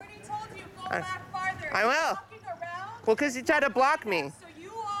back farther. I will. Well, because he tried to block me. So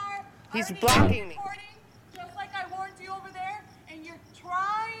you are. He's blocking me. Just like I warned you over there, and you're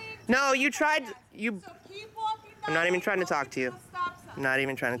trying. No, you tried. You. So keep walking. I'm not even trying to talk to you. I'm not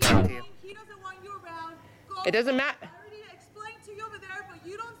even trying to talk to you. He doesn't want you around. It doesn't matter. I already explained to you over there, but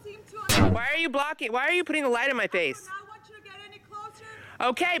you don't seem to understand. Why are you blocking? Why are you putting the light in my face? I want you to get any closer.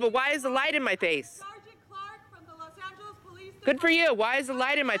 Okay, but why is the light in my face? Sergeant Clark from the Los Angeles Police Department. Good for you. Why is the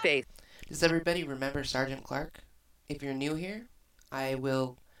light in my face? Does everybody remember Sergeant Clark? If you're new here, I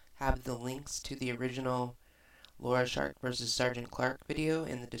will have the links to the original Laura Shark versus Sergeant Clark video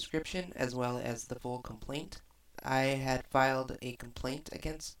in the description, as well as the full complaint. I had filed a complaint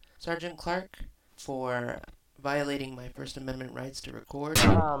against Sergeant Clark for violating my First Amendment rights to record.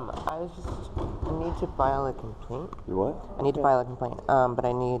 I need to file a complaint. You what? I need to file a complaint, but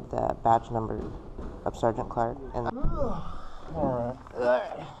I need the badge number of Sergeant Clark. And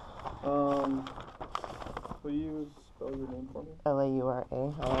Alright. Will you spell your name for me? Laura. I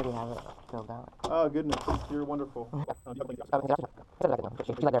already have it filled out. Oh, goodness. You're wonderful.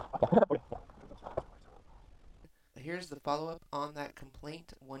 Here's the follow-up on that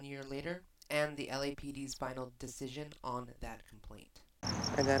complaint 1 year later, and the LAPD's final decision on that complaint.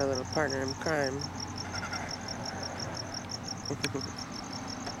 I got a little partner in crime.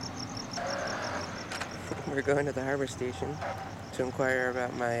 We're going to the harbor station to inquire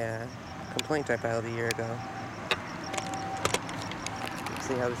about my complaint I filed a year ago. Let's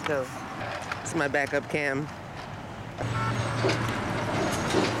see how this goes. This is my backup cam.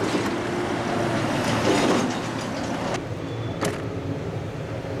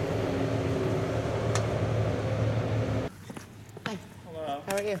 Hi. Hello.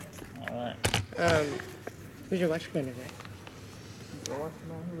 How are you? Alright. Who's your watchman today? The watchman?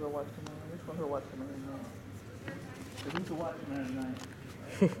 Who's the watchman? Which one's the watchman tonight? Who's the watchman tonight?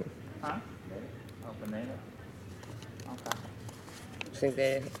 Huh? Oh, Banana?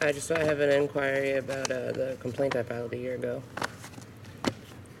 Okay. I have an inquiry about the complaint I filed a year ago.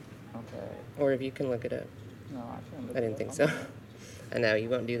 Okay. Or if you can look it up. No, I can't look I didn't it think up. so. I know, you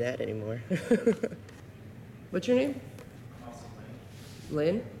won't do that anymore. What's your name?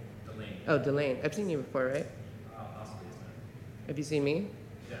 Lynn? Delane. Oh, Delane. I've seen you before, right? Possibly, isn't it? Have you seen me?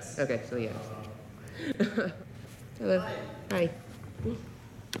 Yes. Okay, so yeah. Hello. Hi.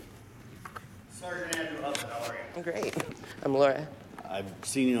 Sergeant Andrew Hudson, how are you? Great. I'm Laura. I've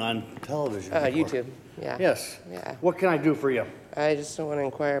seen you on television before. YouTube. Yeah. Yes. Yeah. What can I do for you? I just want to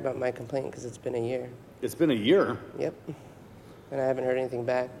inquire about my complaint because it's been a year. It's been a year. Yep. And I haven't heard anything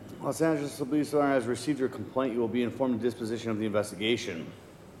back. Los Angeles Police Department has received your complaint. You will be informed of the disposition of the investigation.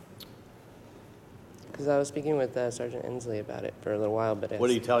 Because I was speaking with Sergeant Inslee about it for a little while, but What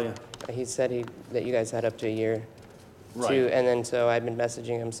did he tell you? he said that you guys had up to a year. Right. And then so I've been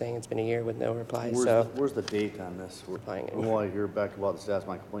messaging him saying it's been a year with no reply. Where's the date on this? Replying it. Well, I hear back about the status of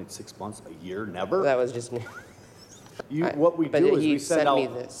my complaint. 6 months, a year, never. That was just me. What we but do is he we send sent out. me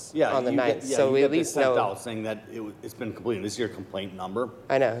this on the 9th, Yeah, so you we get at this least sent know. out saying that it's been completed. This is your complaint number.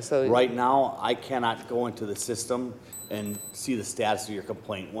 I know. So Right now, I cannot go into the system and see the status of your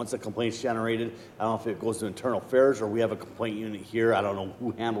complaint. Once a complaint's generated, I don't know if it goes to internal affairs or we have a complaint unit here. I don't know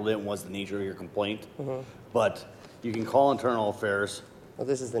who handled it and what's the nature of your complaint. But you can call internal affairs. Well,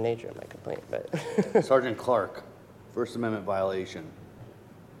 this is the nature of my complaint, but Sergeant Clark, First Amendment violation.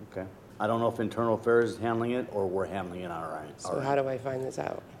 Okay. I don't know if internal affairs is handling it or we're handling it on our end. so how do I find this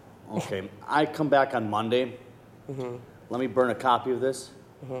out? Okay. I come back on Monday. Let me burn a copy of this.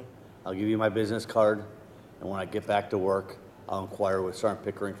 I'll give you my business card. And when I get back to work, I'll inquire with Sergeant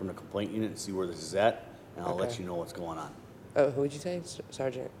Pickering from the complaint unit and see where this is at. And I'll let Okay. you know what's going on. Oh, who would you say?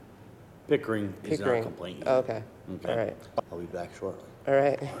 Sergeant Pickering is in our Pickering. complaint unit. Oh, okay. Okay. All right. I'll be back shortly. All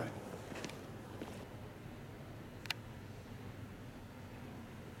right. All right.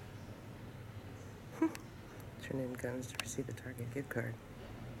 Turn in guns to receive a Target gift card.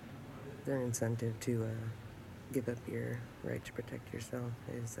 Their incentive to give up your right to protect yourself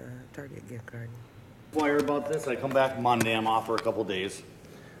is a Target gift card. Inquire about this. I come back Monday. I'm off for a couple days.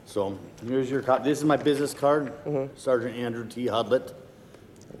 So here's your card. This is my business card. Sergeant Andrew T. Hudlett.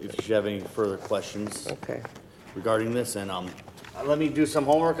 If you should have any further questions Okay. regarding this, and let me do some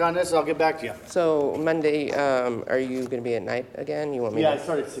homework on this. I'll get back to you. So Monday, are you going to be at night again? You want me Yeah, I to?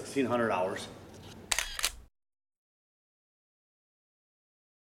 started 1,600 hours.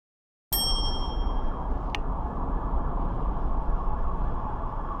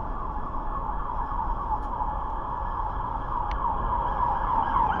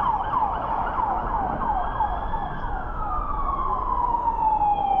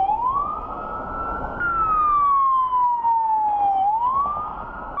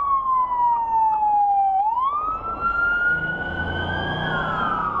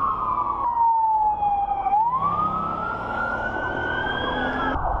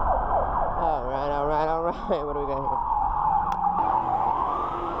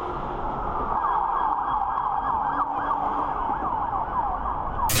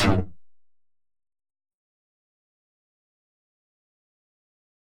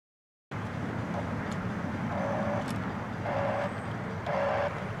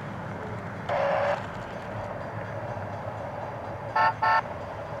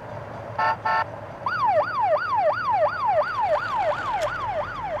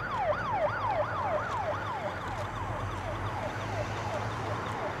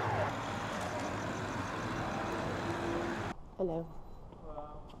 Hello.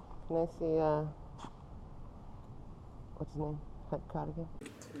 Can I see, what's his name? Head caught again?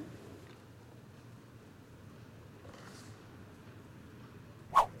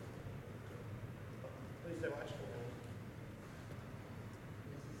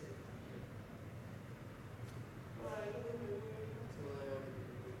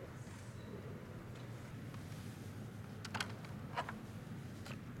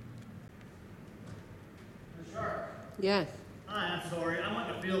 Yes. Hi, I'm sorry. I'm on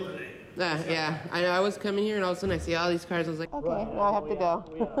the field today. Yeah, I know. I was coming here and all of a sudden I see all these cars. I was like, okay, now I have to go.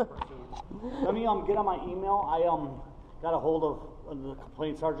 Let me get on my email. I got a hold of the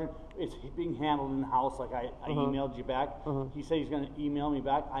complaint sergeant. It's being handled in the house. Like I emailed you back. He said he's going to email me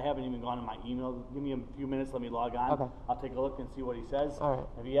back. I haven't even gone to my email. Give me a few minutes. Let me log on. Okay. I'll take a look and see what he says. All right.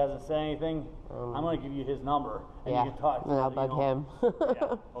 If he hasn't said anything, I'm going to give you his number and Yeah. you can talk. And I'll bug him.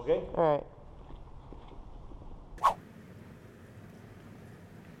 Yeah. Okay. All right.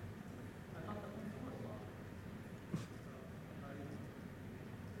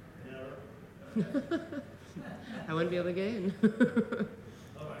 I wouldn't be able to get in.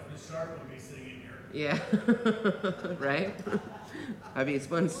 Otherwise, Miss Sharp would be sitting in here. Yeah. Right? I'd be a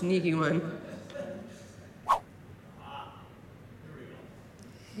fun, sneaky one.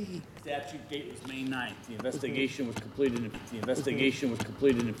 Statute date was May 9th. The investigation was completed.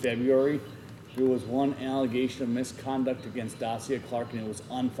 In February. There was one allegation of misconduct against Dacia Clark, and it was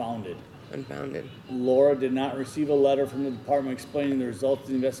unfounded. Unfounded. Laura did not receive a letter from the department explaining the results of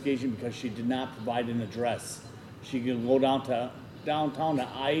the investigation because she did not provide an address. She can go downtown to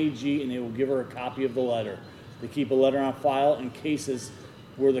IAG and they will give her a copy of the letter. They keep a letter on file in cases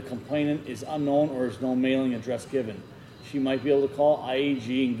where the complainant is unknown or is no mailing address given. She might be able to call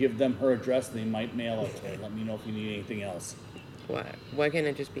IAG and give them her address and they might mail it to her. Let me know if you need anything else. Why can't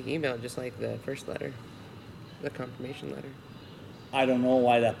it just be emailed just like the first letter? The confirmation letter? I don't know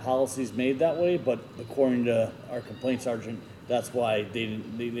why that policy is made that way, but according to our complaint sergeant, that's why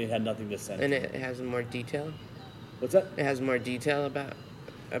they had nothing to send. And it has more detail? What's that? It has more detail about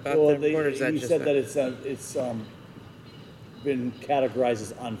Well, the report, or is that he just said that it's been categorized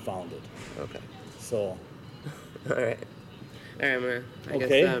as unfounded. Okay. So. All right. I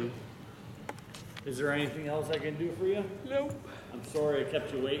Okay. guess, Is there anything else I can do for you? Nope. I'm sorry I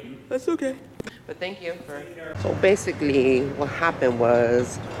kept you waiting. That's okay. But thank you for... So basically, what happened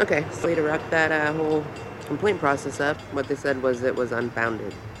was... Okay, so to wrap that whole complaint process up, what they said was it was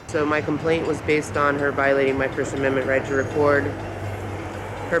unfounded. So my complaint was based on her violating my First Amendment right to record.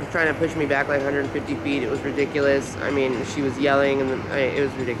 Her trying to push me back like 150 feet. It was ridiculous. I mean, she was yelling and it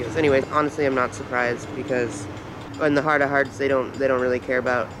was ridiculous. Anyways, honestly, I'm not surprised because in the heart of hearts, they don't really care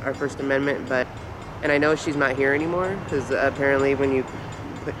about our First Amendment. And I know she's not here anymore because apparently when you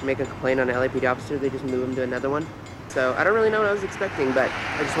make a complaint on an LAPD officer, they just move him to another one. So I don't really know what I was expecting, but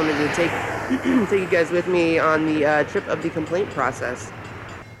I just wanted to take you guys with me on the trip of the complaint process.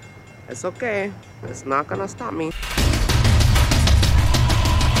 It's okay. It's not gonna stop me.